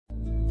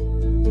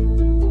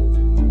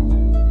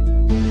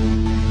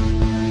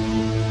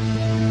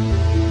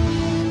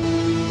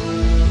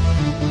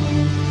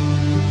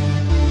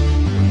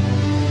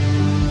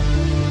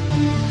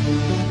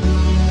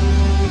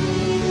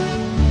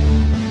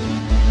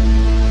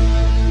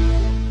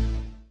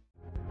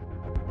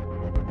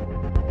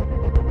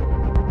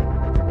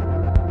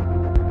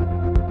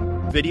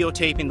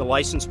videotaping the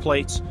license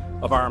plates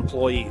of our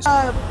employees.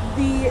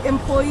 The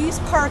employees'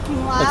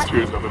 parking lot.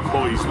 Pictures of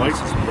employees'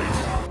 license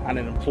plates. On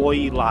an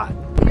employee lot.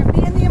 You'll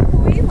be in the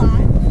employee lot.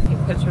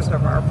 Pictures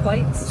of our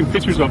plates.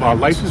 Pictures of our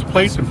license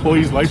plates,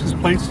 employees' license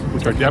plates,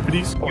 which are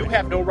deputies. You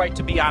have no right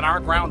to be on our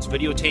grounds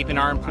videotaping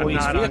our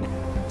employees' vehicle.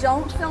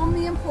 Don't film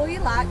the employee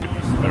lot.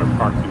 That are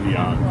parked in the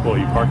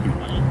employee parking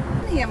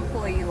lot. The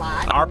employee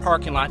lot. Our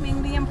parking lot.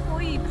 The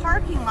employee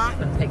parking lot.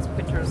 It takes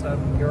pictures of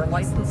your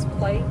license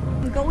plate.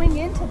 Going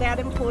into that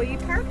employee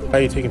parking lot. Why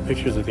are you taking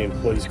pictures of the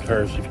employees'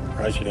 cars? You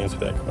probably should answer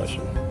that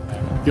question.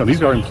 You know,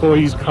 these are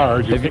employees'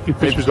 cars. You're taking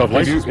pictures of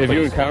license plates. Have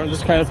you encountered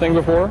this kind of thing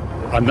before?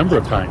 A number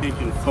of times.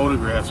 Taking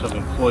photographs of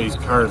employees'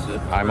 cars.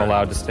 I'm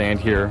allowed to stand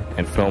here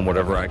and film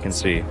whatever I can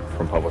see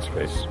from public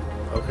space.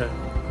 Okay.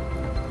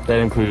 That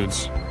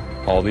includes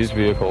all these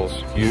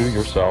vehicles, you,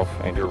 yourself,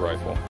 and your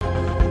rifle.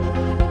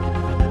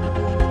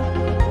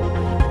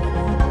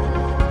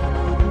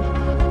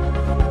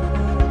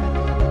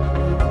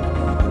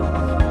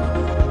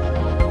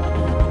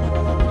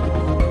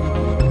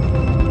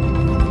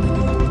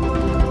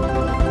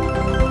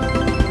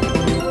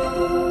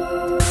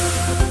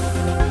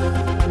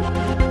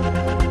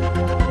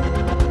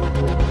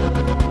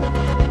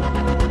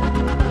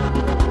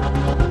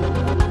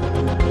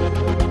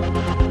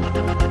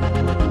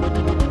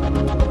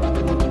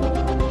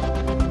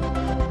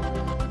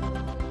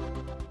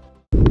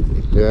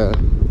 Yeah.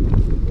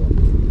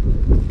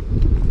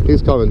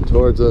 He's coming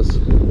towards us.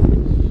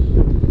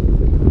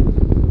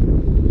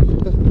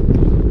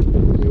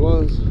 He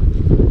was.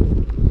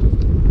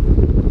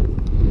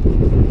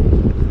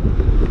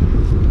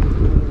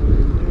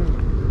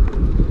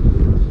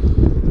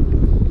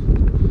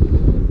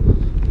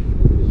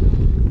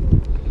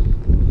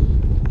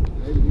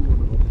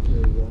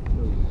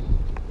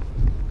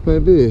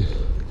 Maybe.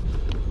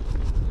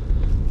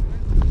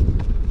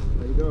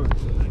 How you doing?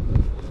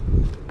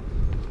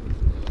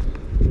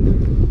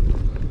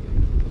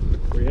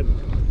 Where you heading?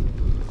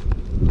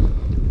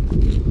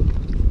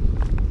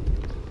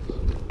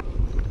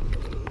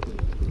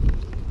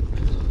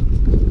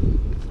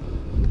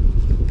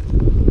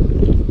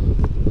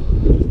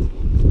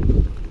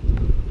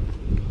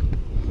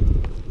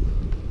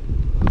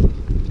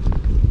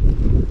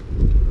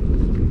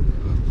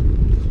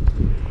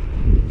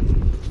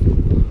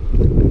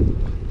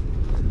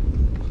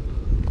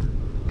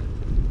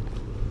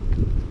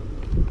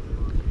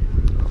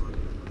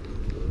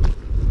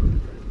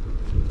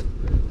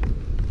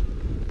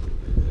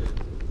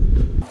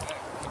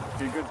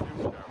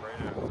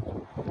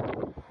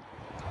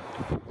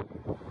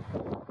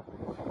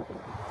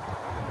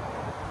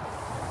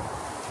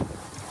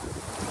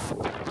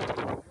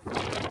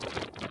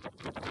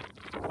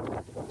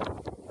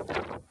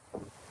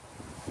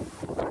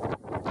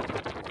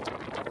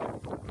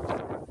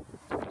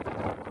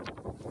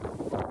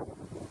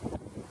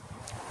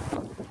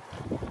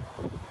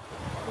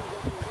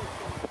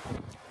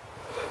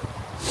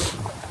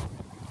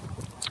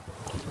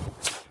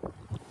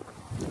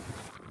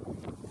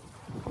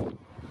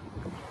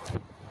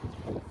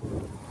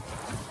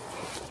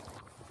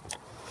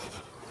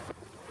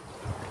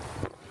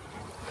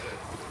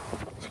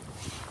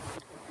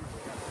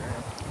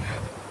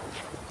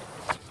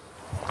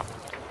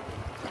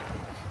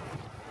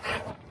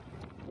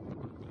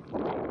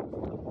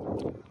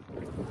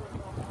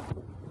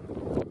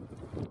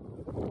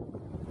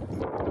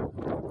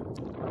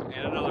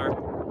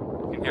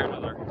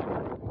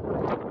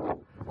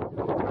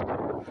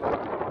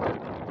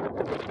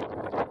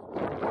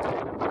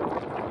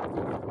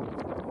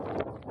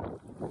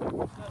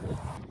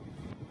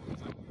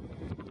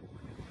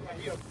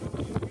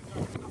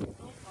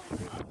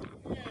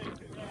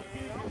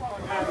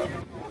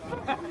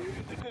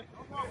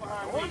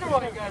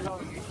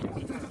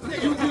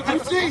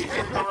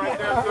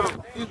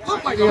 You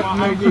look like a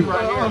right here.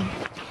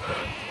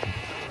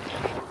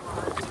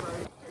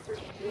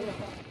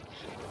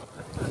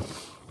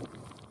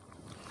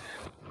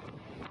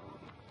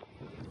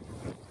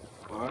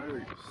 Why are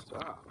you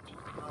stopped?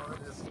 Oh,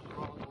 it is the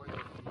wrong way.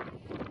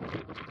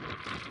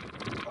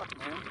 Fuck,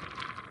 man.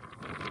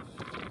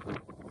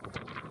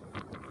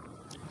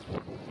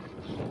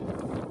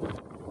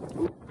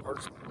 Ooh,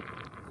 hurts.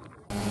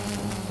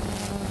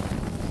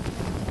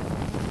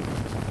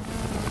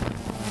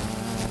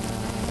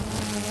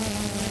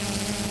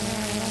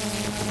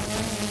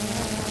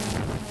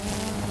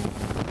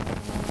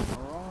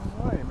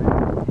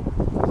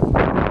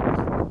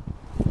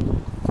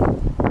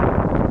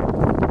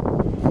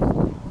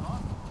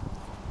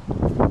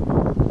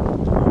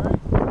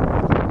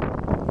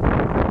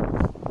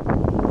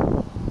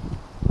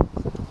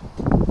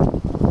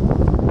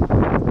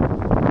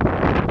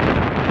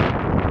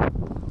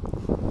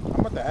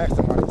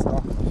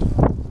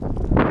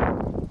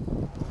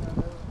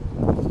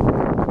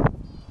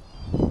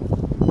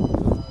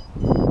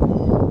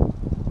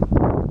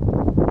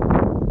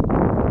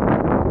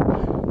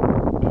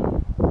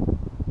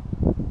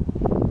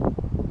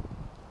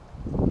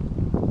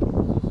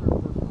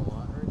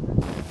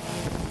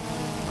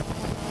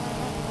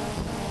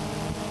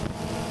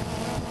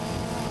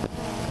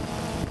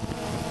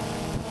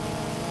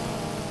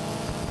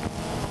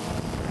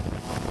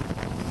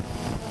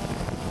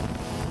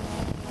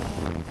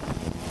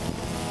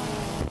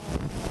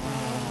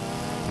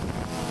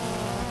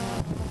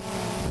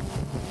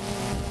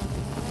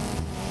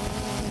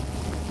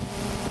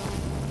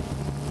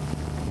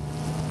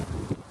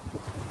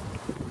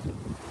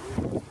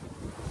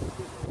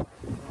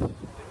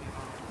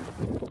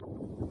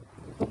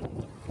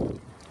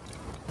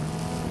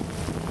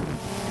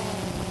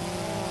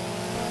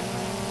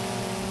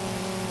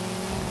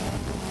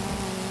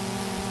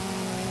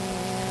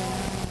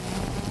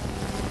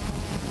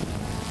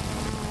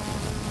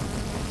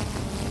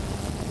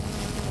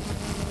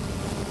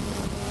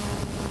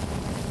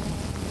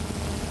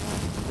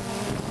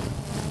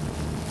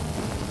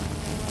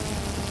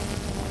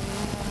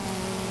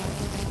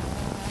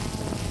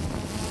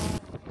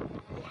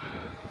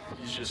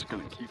 just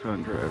gonna keep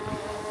on driving.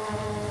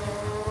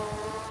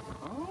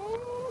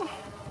 Oh.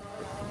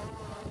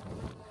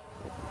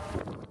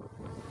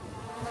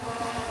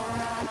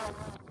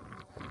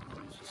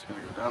 He's just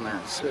gonna go down there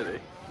and city.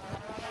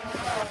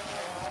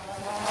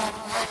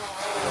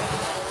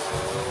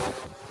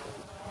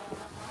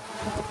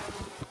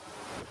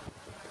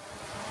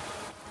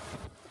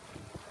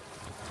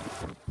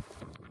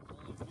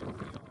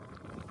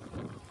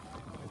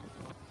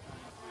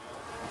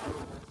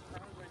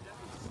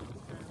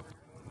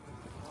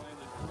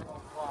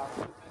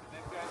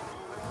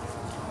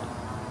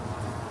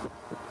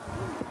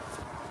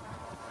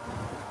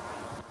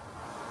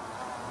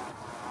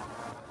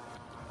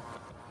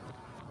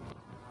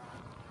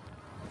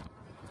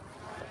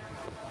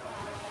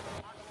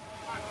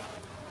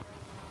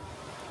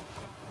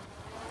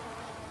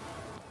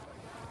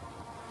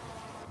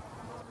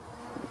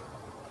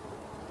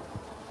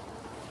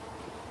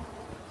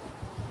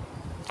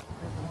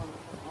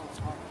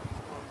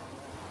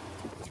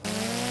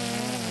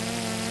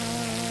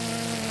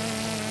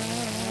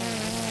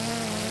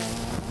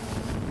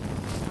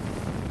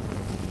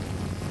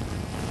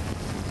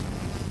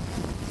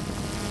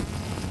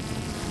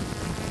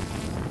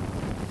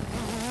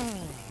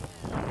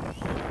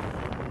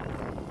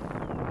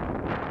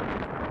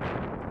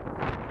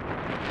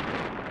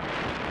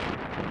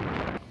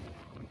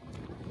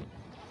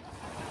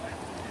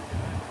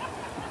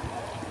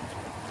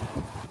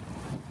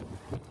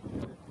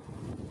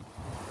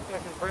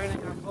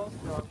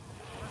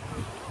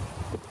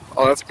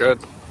 Oh, that's good.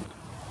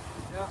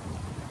 Yeah.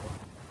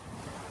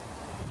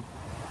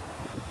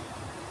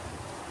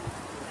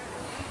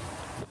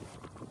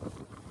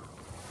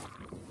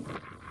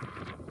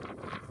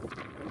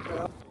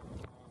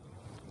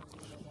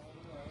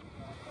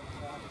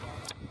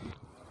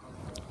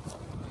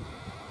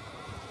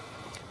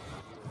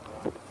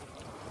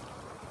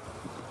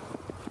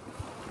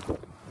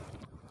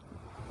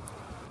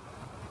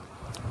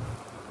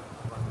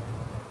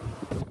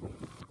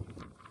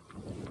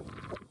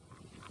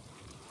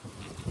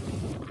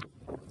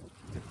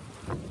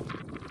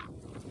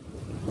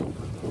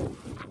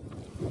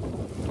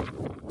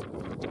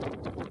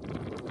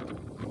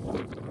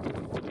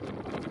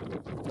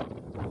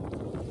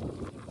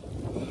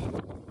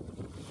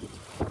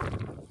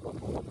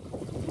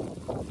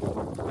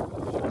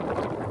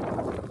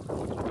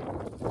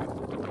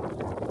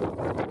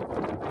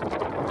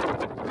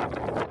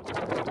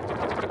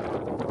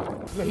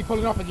 He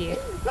pulling off again.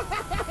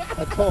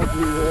 I told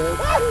you, man.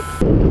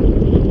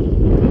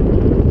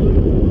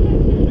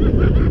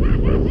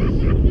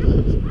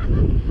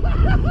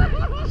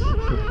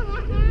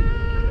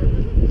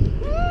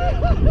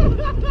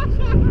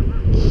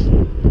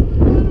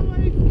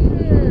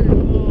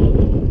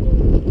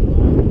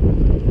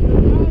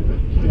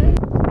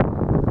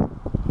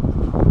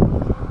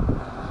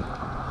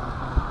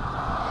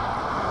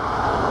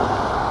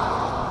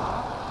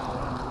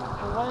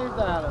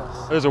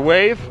 There's a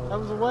wave? That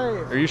was a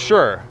wave. Are you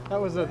sure?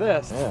 That was a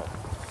this. Yeah.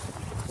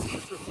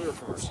 Clear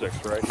for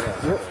 6, right?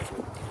 Yeah.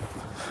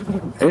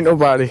 Ain't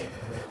nobody.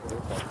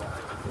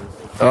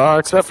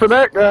 Except for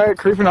that guy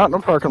creeping out in the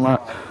parking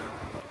lot.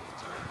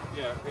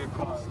 Yeah,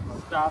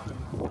 stop and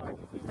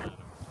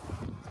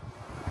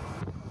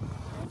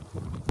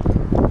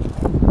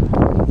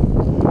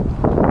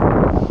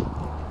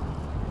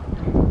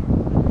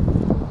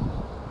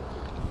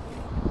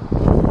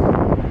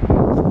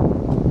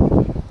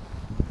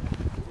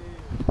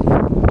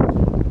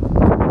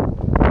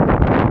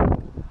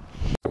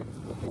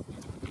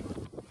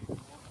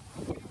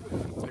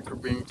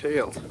Being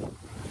tailed.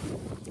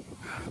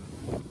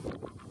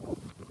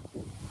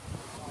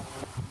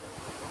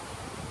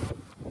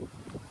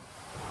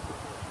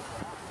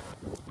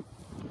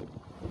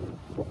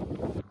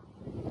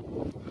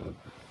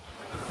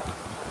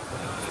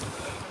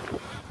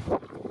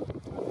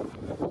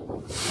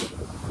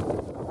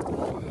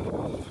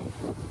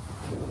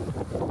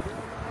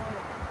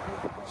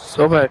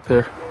 Still back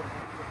there.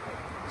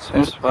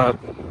 Same spot.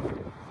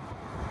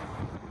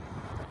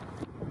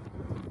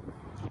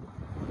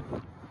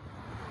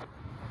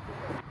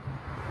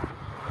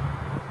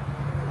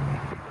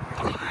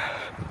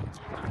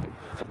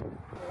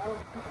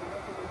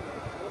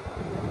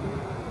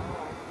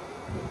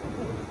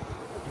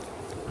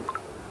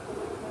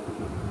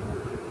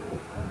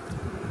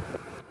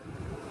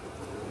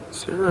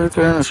 See right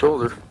there in the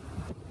shoulder.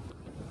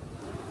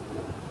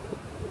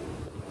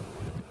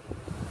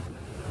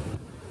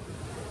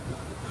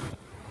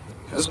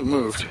 Hasn't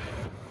moved.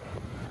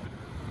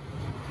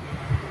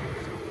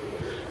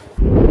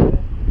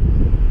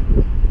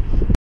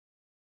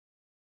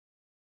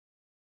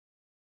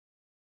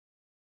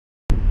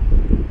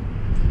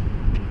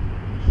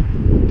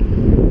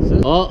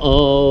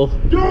 Uh-oh.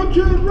 Don't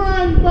you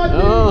run, buddy!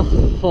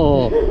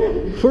 Oh,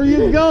 where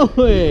you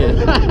going?